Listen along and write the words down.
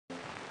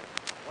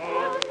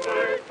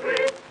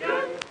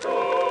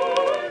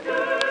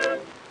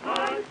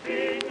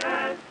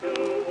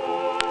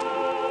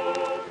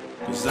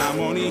I'm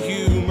only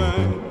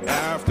human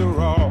after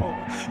all,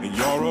 and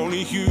you're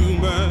only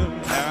human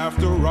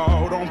after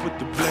all. Don't put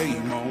the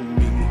blame on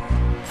me.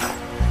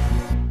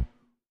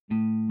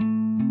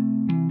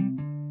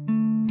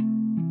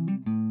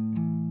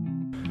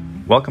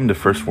 Welcome to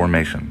First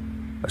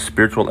Formation, a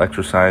spiritual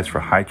exercise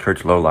for high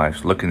church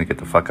lowlifes looking to get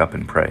the fuck up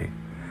and pray.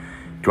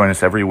 Join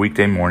us every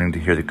weekday morning to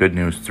hear the good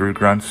news through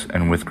grunts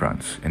and with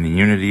grunts, in the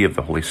unity of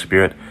the Holy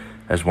Spirit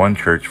as one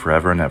church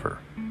forever and ever.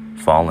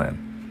 Fall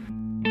in.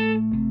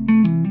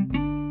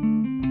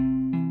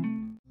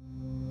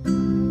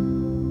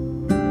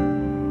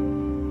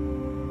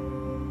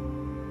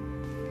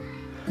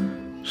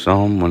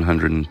 Psalm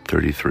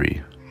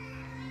 133.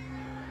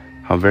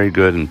 How very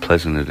good and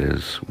pleasant it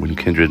is when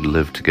kindred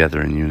live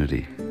together in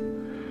unity.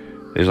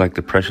 It is like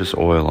the precious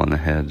oil on the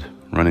head,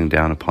 running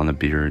down upon the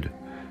beard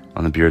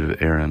of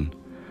Aaron,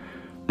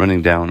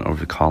 running down over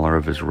the collar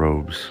of his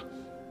robes.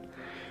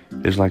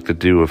 It is like the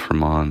dew of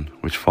Hermon,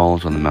 which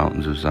falls on the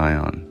mountains of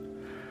Zion,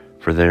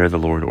 for there the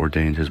Lord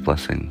ordained his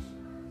blessing,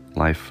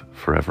 life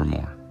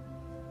forevermore.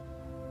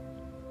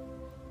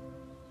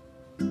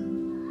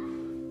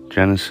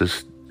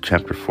 Genesis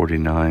chapter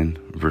 49,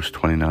 verse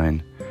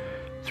 29,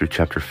 through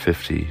chapter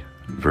 50,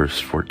 verse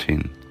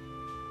 14.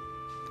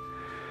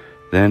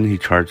 Then he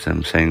charged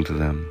them, saying to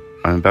them,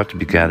 I am about to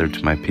be gathered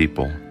to my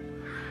people.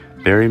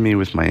 Bury me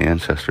with my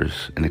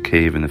ancestors in a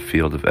cave in the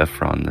field of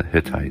Ephron the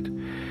Hittite,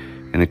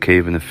 in a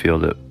cave in the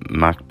field at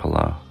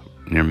Machpelah,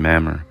 near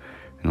Mamre,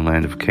 in the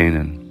land of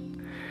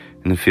Canaan,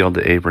 in the field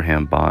that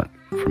Abraham bought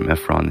from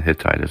Ephron the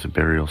Hittite as a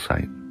burial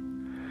site.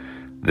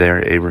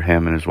 There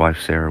Abraham and his wife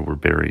Sarah were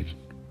buried.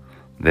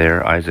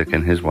 There Isaac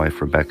and his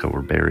wife Rebekah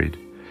were buried.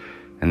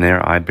 And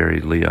there I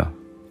buried Leah.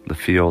 The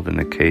field and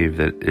the cave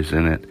that is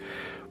in it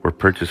were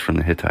purchased from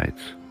the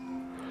Hittites.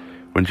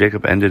 When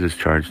Jacob ended his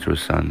charge to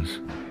his sons,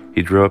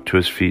 he drew up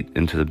his feet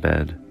into the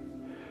bed,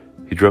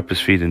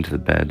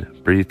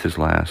 breathed his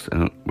last,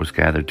 and was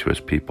gathered to his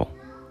people.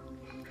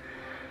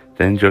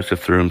 Then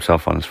Joseph threw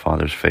himself on his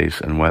father's face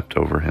and wept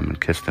over him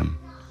and kissed him.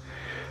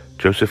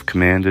 Joseph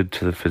commanded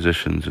to the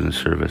physicians in his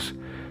service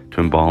to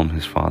embalm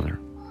his father.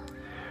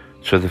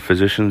 So the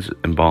physicians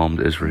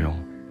embalmed Israel.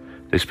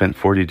 They spent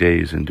 40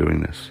 days in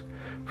doing this,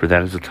 for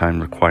that is the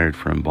time required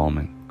for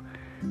embalming,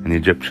 and the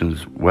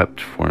Egyptians wept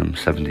for him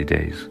 70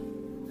 days.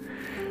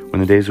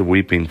 When the days of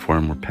weeping for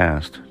him were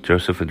past,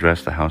 Joseph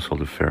addressed the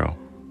household of Pharaoh.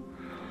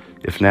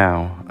 If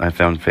now I have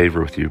found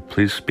favor with you,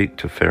 please speak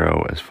to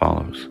Pharaoh as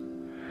follows.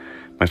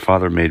 My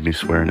father made me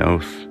swear an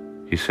oath.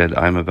 He said,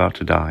 I am about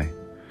to die.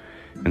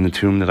 In the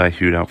tomb that I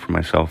hewed out for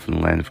myself in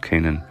the land of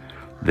Canaan,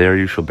 there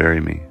you shall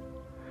bury me.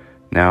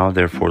 Now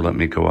therefore let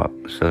me go up,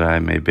 so that I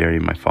may bury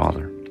my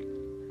father.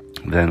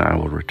 Then I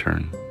will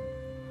return.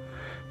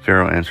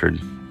 Pharaoh answered,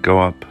 Go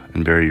up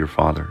and bury your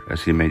father,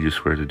 as he made you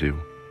swear to do.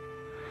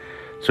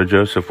 So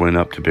Joseph went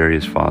up to bury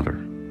his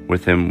father.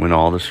 With him went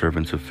all the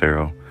servants of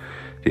Pharaoh,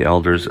 the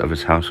elders of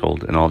his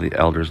household, and all the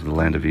elders of the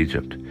land of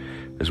Egypt,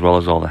 as well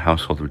as all the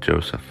household of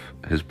Joseph,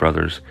 his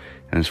brothers,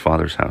 and his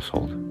father's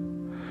household.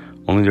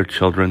 Only their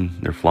children,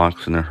 their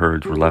flocks, and their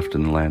herds were left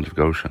in the land of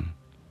Goshen.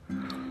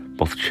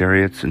 Both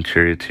chariots and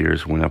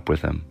charioteers went up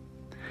with them.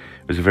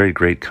 It was a very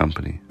great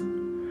company.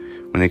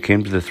 When they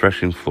came to the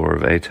threshing floor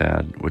of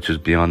Atad, which is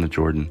beyond the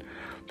Jordan,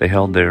 they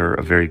held there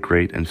a very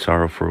great and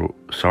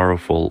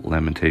sorrowful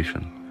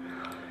lamentation.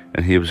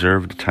 And he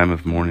observed a time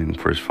of mourning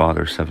for his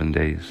father 7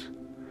 days.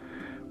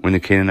 When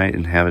the Canaanite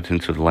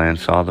inhabitants of the land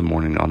saw the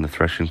mourning on the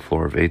threshing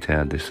floor of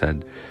Atad, they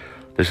said,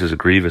 This is a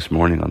grievous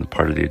mourning on the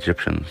part of the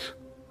Egyptians.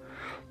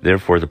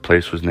 Therefore the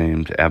place was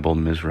named Abel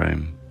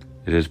Mizraim.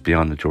 It is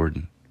beyond the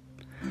Jordan.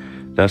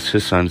 Thus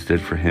his sons did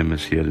for him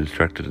as he had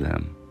instructed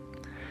them.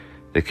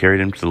 They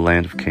carried him to the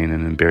land of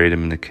Canaan and buried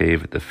him in the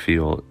cave at the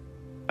field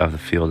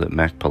at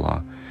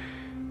Machpelah,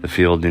 the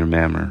field near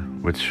Mamre,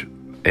 which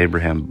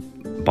Abraham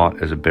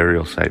bought as a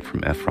burial site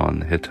from Ephron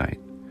the Hittite.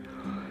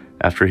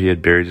 After he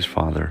had buried his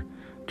father,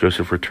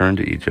 Joseph returned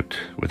to Egypt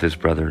with his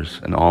brothers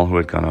and all who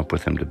had gone up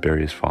with him to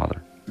bury his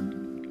father.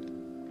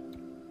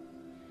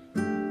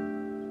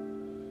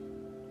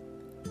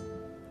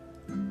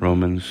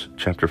 Romans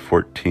chapter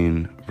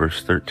 14,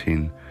 verse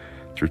 13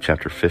 through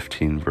chapter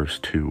 15, verse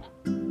 2.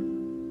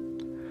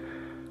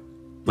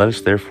 Let us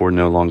therefore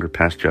no longer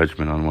pass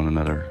judgment on one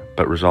another,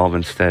 but resolve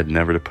instead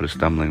never to put a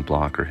stumbling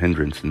block or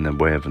hindrance in the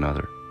way of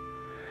another.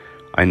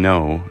 I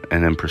know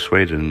and am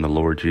persuaded in the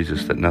Lord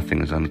Jesus that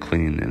nothing is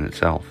unclean in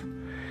itself,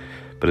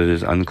 but it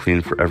is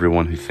unclean for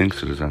everyone who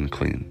thinks it is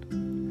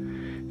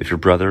unclean. If your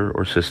brother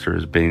or sister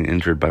is being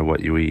injured by what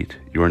you eat,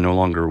 you are no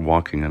longer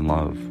walking in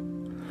love.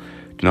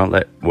 Do not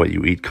let what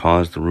you eat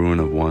cause the ruin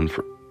of one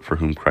for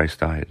whom Christ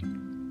died.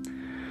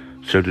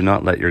 So do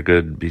not let your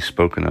good be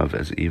spoken of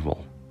as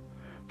evil.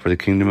 For the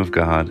kingdom of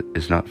God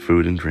is not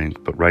food and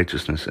drink, but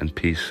righteousness and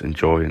peace and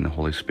joy in the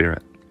Holy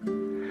Spirit.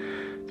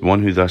 The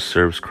one who thus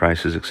serves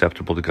Christ is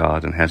acceptable to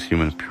God and has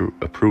human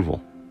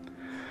approval.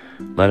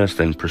 Let us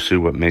then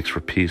pursue what makes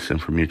for peace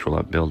and for mutual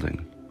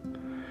upbuilding.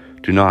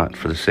 Do not,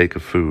 for the sake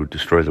of food,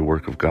 destroy the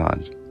work of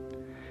God.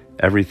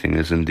 Everything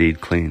is indeed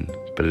clean,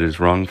 but it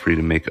is wrong for you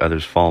to make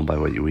others fall by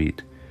what you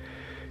eat.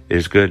 It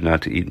is good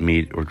not to eat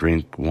meat or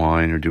drink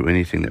wine or do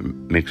anything that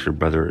makes your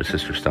brother or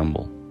sister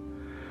stumble.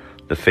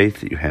 The faith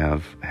that you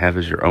have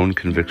as your own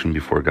conviction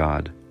before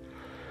God.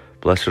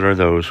 Blessed are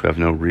those who have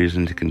no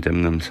reason to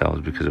condemn themselves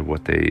because of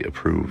what they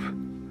approve.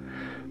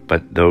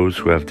 But those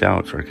who have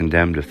doubts are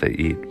condemned if they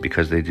eat,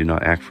 because they do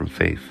not act from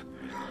faith.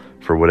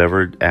 For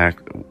whatever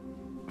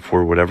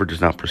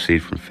does not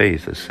proceed from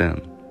faith is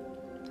sin.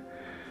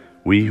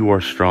 We who are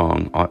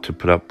strong ought to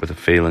put up with the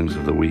failings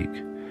of the weak,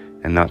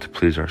 and not to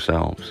please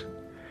ourselves.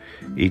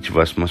 Each of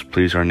us must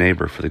please our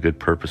neighbor for the good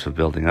purpose of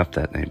building up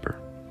that neighbor.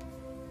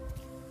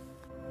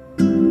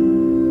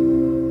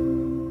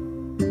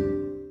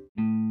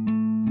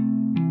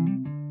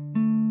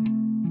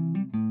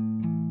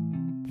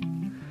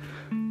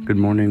 Good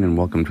morning and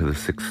welcome to the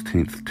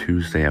 16th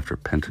Tuesday after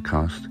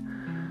Pentecost.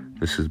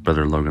 This is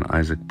Brother Logan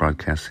Isaac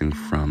broadcasting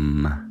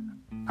from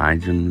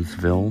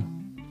Igemsville,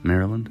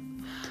 Maryland.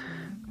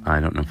 I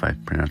don't know if I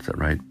pronounced that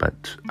right,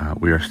 but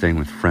we are staying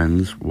with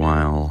friends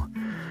while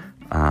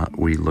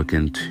we look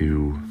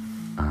into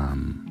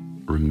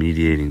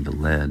remediating the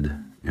lead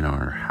in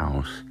our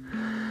house.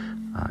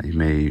 You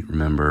may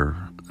remember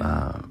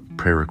a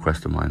prayer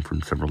request of mine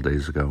from several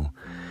days ago.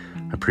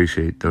 I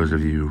appreciate those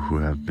of you who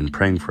have been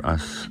praying for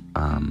us.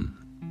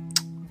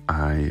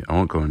 I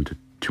won't go into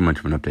too much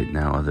of an update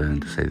now other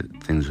than to say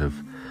that things have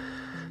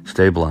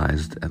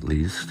stabilized at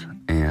least,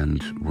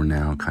 and we're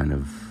now kind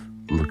of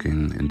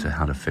looking into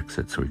how to fix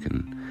it so we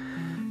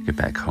can get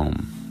back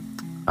home.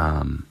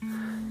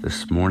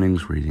 This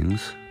morning's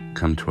readings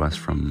come to us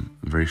from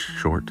a very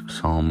short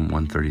Psalm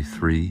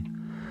 133,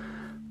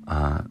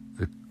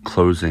 the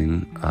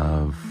closing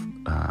of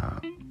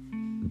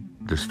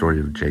the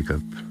story of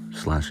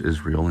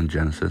Jacob/Israel in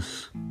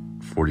Genesis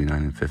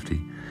 49 and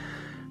 50,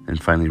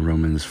 and finally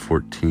Romans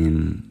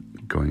 14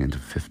 going into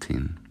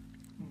 15.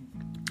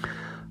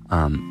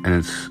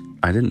 And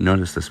I didn't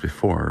notice this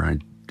before. I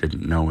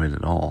didn't know it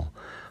at all.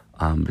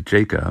 But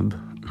Jacob,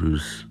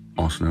 who's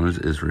also known as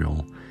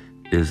Israel,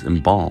 is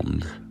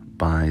embalmed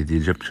by the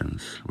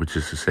Egyptians, which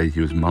is to say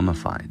he was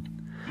mummified.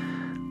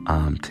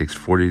 Takes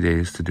 40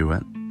 days to do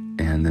it,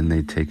 and then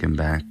they take him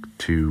back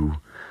to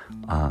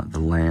the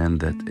land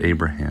that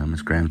Abraham,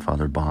 his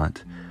grandfather,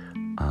 bought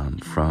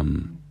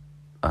from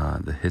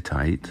the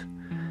Hittite.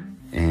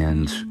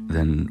 And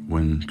then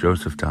when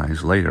Joseph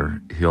dies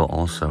later, he'll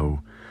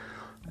also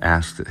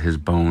ask that his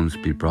bones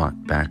be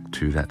brought back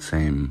to that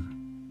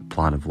same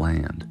plot of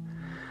land.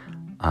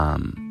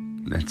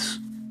 It's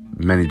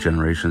many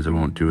generations that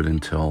won't do it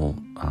until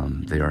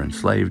they are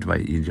enslaved by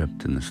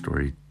Egypt and the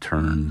story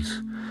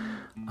turns.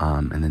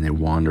 And then they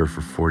wander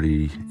for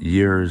 40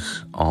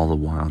 years, all the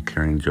while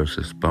carrying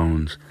Joseph's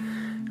bones.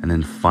 And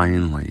then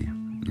finally,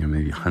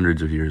 maybe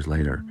hundreds of years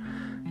later,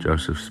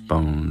 Joseph's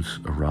bones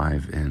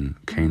arrive in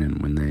Canaan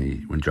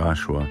when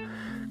Joshua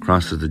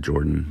crosses the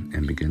Jordan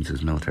and begins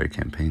his military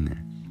campaign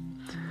there.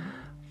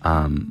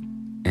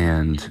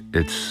 And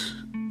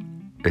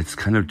it's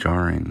kind of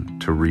jarring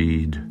to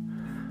read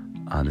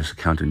this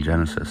account in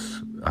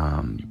Genesis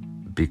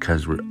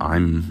because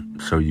I'm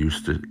so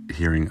used to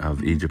hearing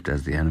of Egypt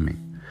as the enemy.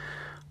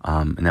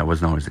 And that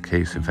wasn't always the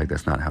case. In fact,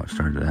 that's not how it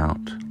started out.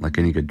 Like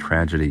any good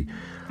tragedy,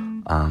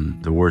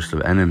 the worst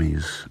of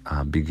enemies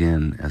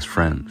begin as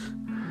friends.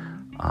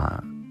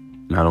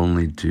 Not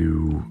only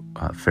do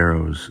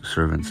Pharaoh's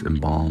servants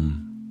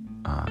embalm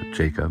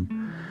Jacob,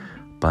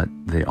 but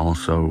they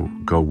also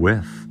go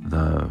with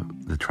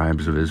the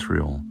tribes of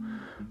Israel,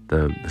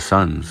 the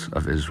sons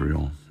of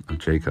Israel, of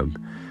Jacob,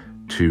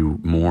 to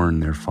mourn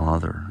their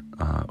father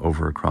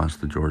over across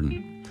the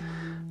Jordan.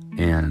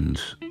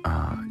 And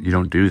you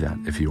don't do that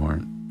if you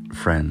aren't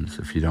friends,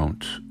 if you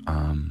don't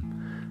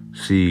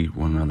see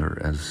one another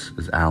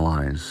as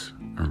allies,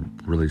 or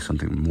really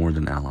something more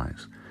than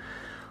allies.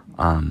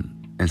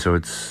 And so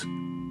it's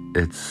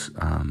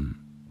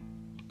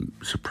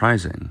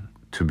surprising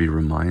to be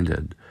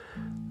reminded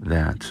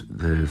that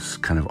this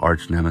kind of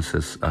arch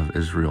nemesis of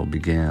Israel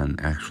began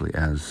actually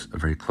as a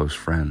very close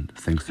friend,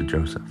 thanks to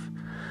Joseph.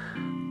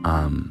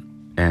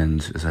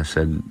 And as I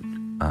said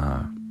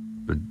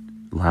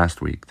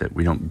last week, that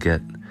we don't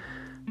get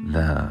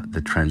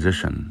the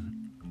transition.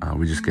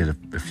 We just get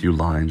a few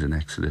lines in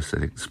Exodus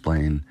that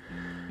explain.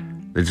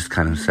 They just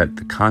kind of set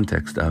the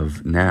context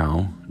of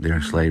now they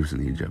are slaves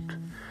in Egypt.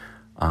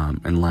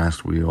 And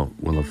last we'll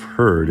have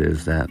heard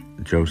is that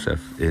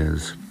Joseph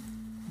is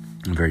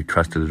a very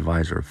trusted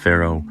advisor of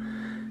Pharaoh,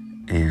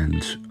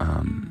 and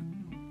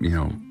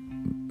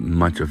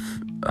much of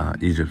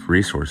Egypt's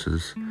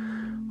resources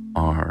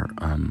are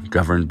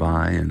governed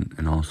by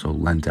and also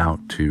lent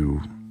out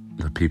to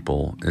the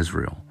people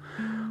Israel.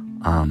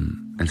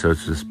 And so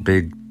it's this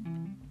big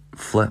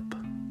flip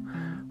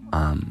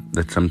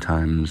that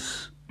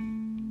sometimes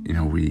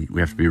we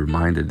have to be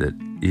reminded that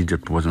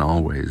Egypt wasn't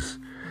always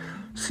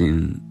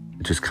seen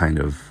just kind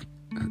of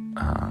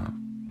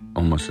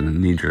almost in a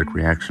knee-jerk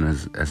reaction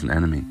as an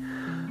enemy.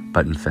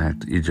 But in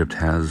fact, Egypt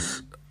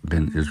has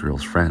been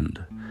Israel's friend.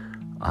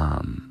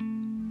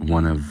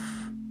 One of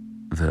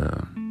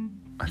the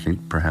I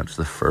think perhaps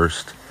the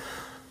first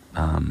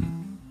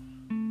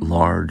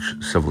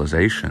large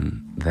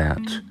civilization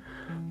that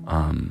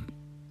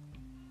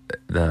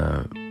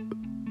the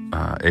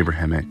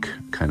Abrahamic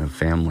kind of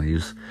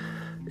families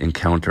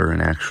encounter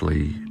and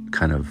actually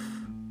kind of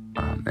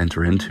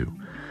enter into.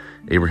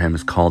 Abraham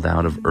is called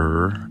out of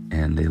Ur,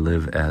 and they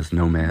live as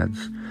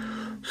nomads.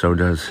 So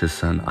does his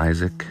son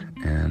Isaac,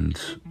 and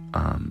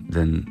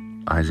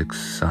then Isaac's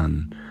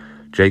son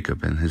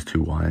Jacob and his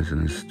 2 wives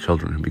and his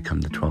children, who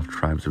become the 12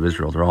 tribes of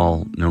Israel. They're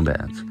all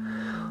nomads.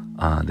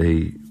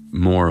 They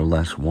more or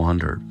less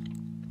wander.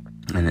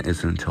 And it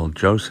isn't until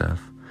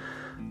Joseph,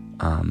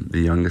 the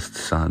youngest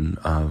son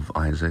of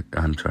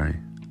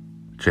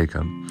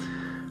Jacob,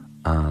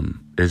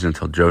 it isn't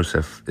until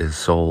Joseph is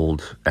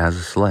sold as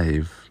a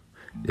slave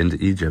into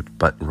Egypt,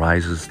 but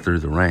rises through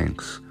the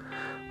ranks,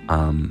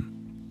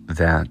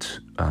 that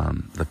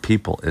the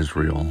people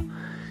Israel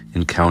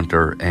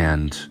encounter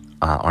and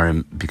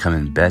become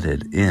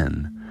embedded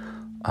in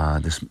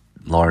this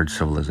large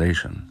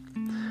civilization.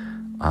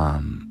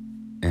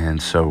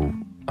 And so,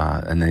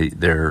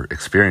 their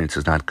experience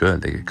is not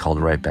good. They get called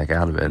right back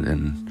out of it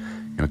in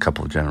a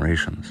couple of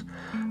generations.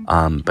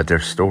 But their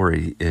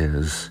story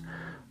is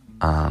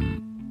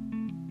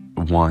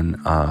one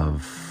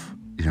of,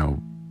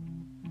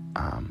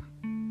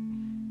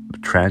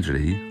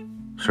 tragedy,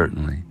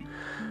 certainly.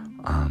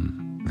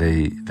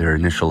 Their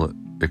initial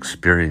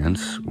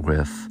experience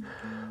with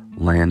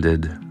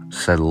landed,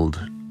 settled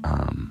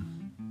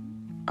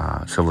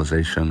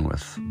civilization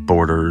with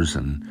borders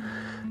and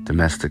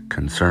domestic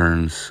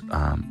concerns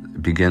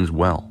begins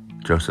well.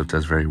 Joseph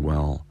does very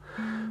well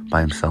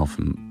by himself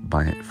and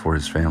for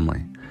his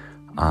family,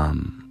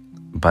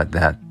 but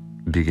that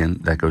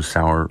goes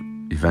sour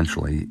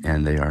eventually,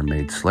 and they are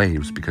made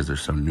slaves because they're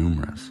so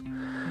numerous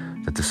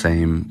that the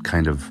same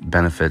kind of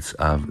benefits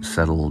of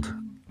settled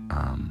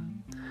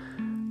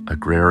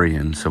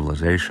agrarian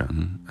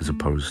civilization, as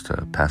opposed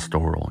to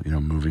pastoral,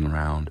 moving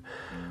around,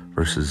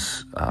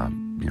 versus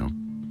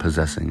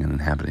possessing and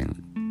inhabiting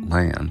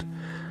land,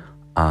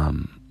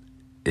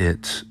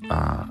 it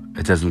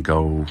doesn't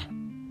go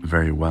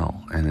very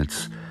well, and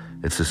it's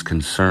this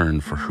concern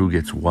for who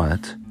gets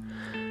what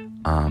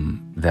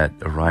that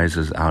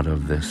arises out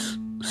of this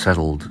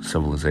settled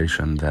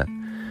civilization that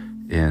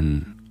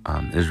in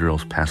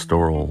Israel's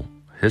pastoral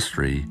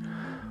history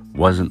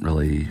wasn't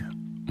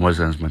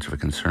as much of a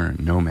concern.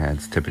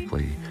 Nomads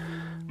typically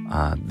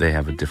they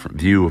have a different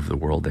view of the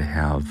world. They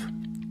have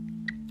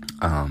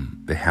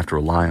to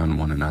rely on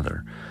one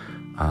another.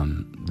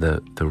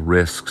 The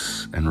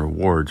risks and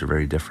rewards are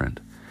very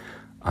different,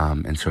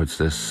 and so it's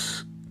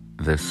this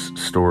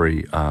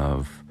story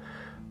of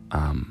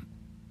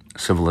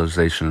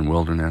civilization and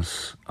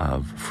wilderness,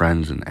 of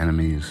friends and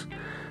enemies,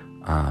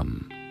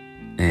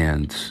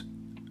 and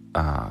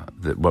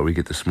what we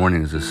get this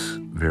morning is this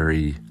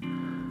very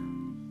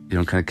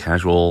kind of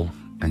casual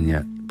and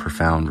yet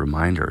profound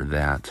reminder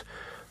that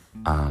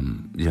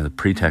the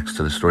pretext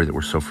to the story that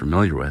we're so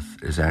familiar with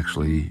is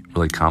actually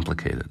really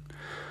complicated.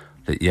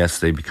 That yes,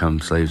 they become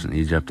slaves in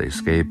Egypt, they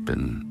escape,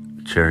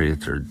 and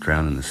chariots are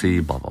drowned in the sea,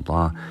 blah, blah,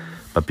 blah.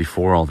 But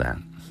before all that,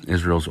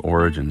 Israel's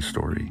origin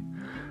story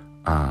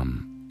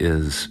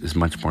is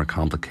much more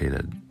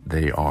complicated.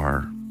 They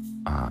are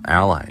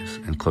allies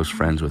and close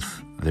friends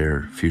with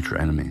their future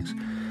enemies.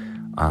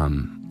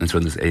 And so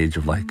in this age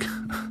of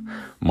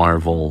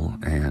Marvel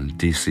and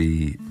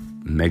DC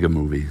mega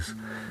movies,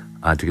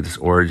 to get this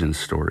origin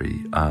story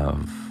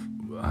of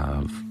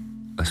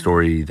a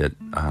story that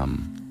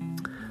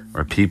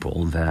or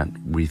people that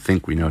we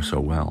think we know so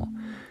well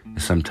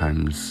is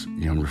sometimes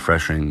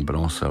refreshing, but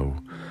also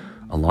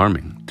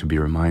alarming to be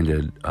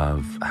reminded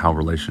of how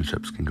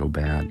relationships can go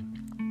bad.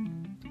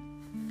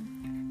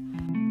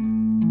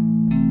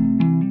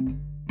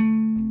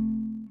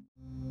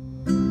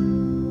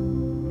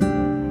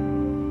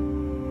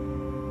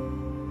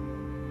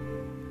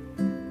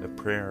 A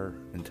prayer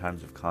in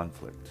times of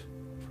conflict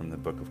from the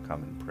Book of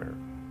Common Prayer.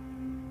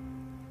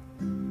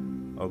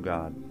 O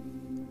God,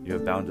 you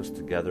have bound us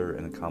together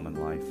in a common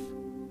life.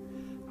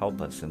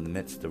 Help us in the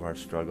midst of our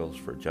struggles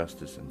for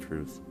justice and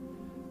truth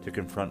to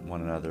confront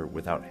one another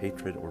without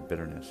hatred or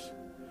bitterness,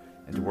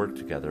 and to work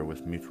together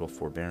with mutual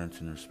forbearance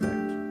and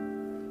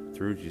respect.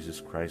 Through Jesus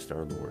Christ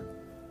our Lord.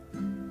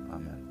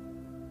 Amen.